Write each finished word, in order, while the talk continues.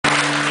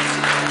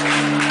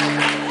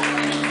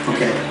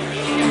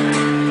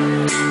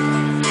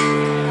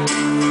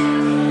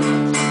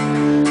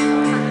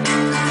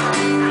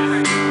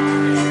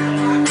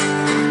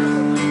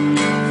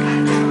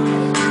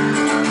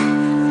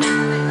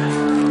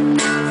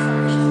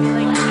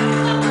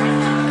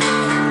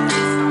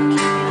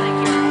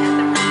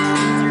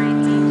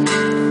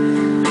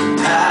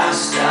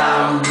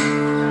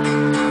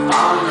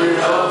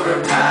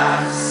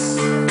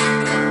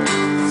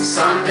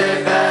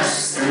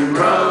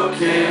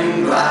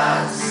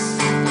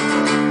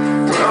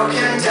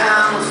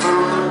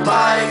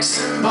bikes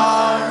and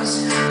bars,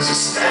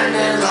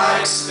 suspended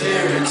like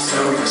spirits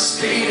over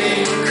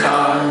speeding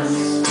cars.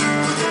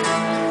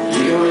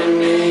 You and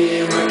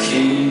me were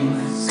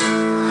kings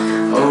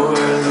over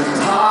the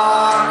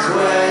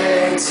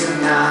parkway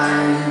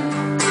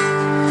tonight,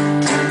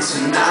 and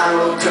tonight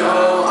will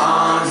go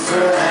on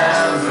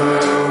forever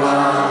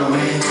while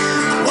we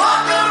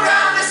walk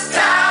around this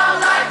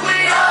town like we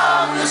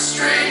own the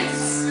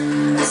streets,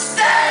 and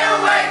stay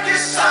awake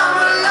this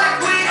summer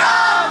like we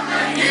own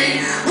the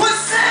heat. We're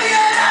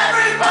singing,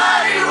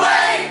 everybody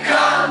wake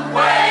up,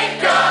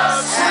 wake up,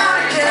 it's time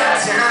to get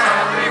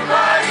down.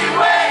 Everybody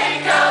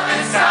wake up,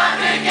 it's time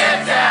to get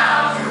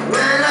down.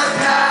 When I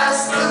pass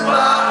the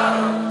bar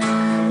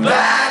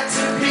back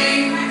to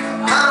peak,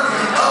 I'm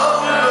an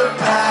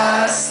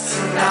overpass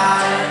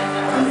tonight.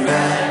 I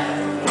bet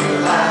we're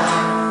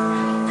loud.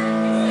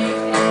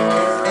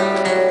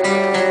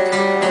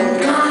 I'm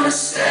gonna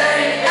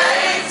stay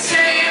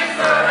 18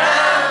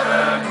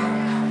 forever,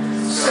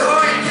 so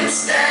we can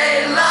stay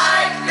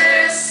like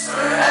this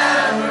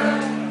forever,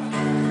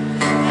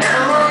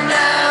 and we'll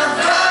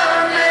never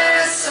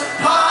miss a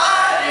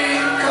party,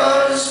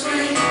 'cause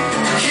we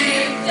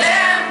keep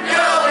them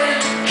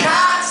going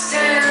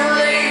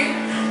constantly,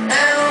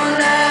 and we'll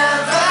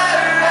never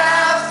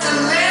have to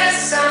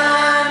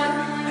listen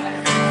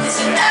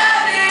to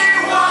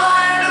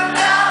anyone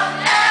about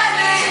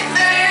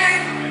anything.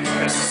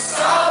 It's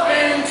all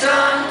been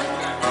done,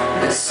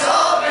 it's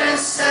all been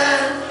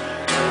said.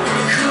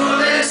 The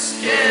coolest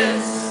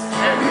kids,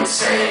 and we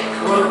take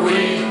what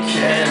we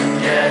can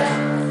get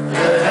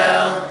the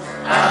hell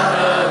out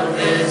of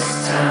this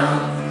town.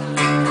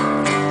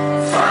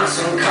 Find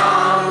some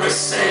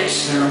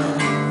conversation.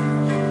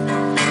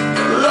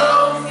 The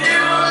low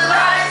fuel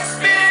lights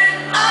been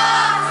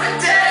on for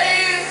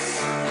days.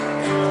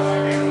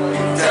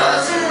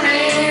 Doesn't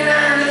mean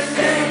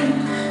anything.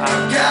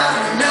 I've got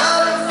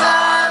another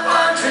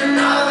 500,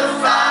 another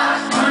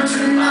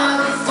 500,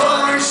 another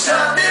 4, and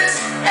shut this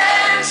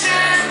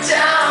engine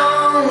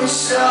down.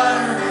 Shut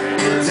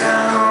it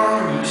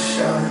down,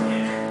 shut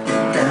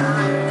it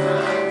down.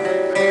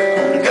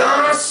 I'm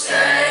gonna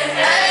stay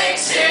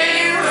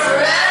 18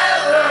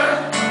 forever,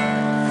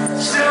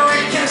 so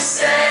we can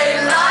stay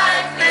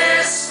like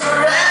this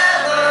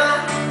forever,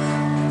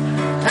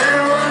 and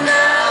we'll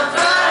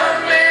never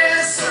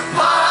miss a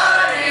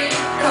party,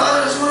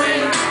 'cause we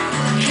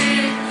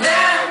keep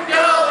them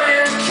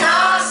going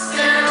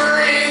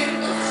constantly,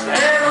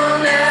 and we'll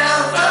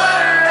never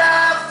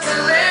have to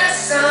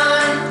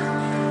listen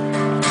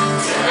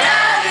to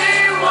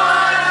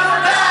anyone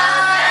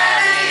about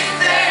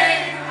anything.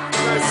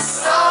 It's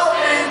all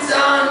been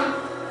done,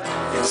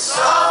 it's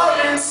all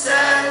been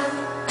said.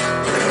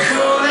 The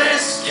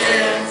coolest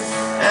kids,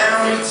 and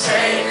we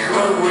take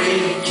what we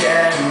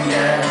can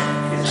get.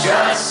 You're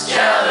just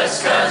jealous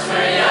 'cause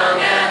we're young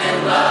and in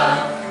love.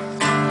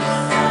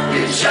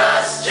 You're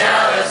just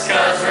jealous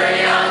 'cause we're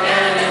young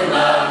and in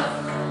love.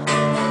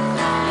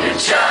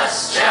 You're just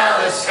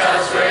jealous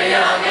 'cause we're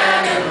young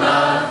and in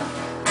love.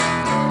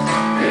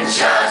 You're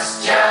just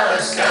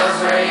jealous 'cause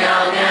we're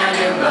young and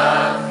in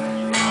love.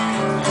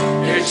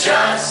 You're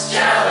just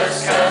jealous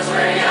 'cause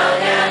we're young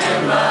and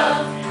in love.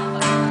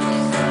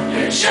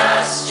 You're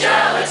just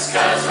jealous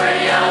 'cause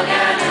we're young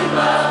and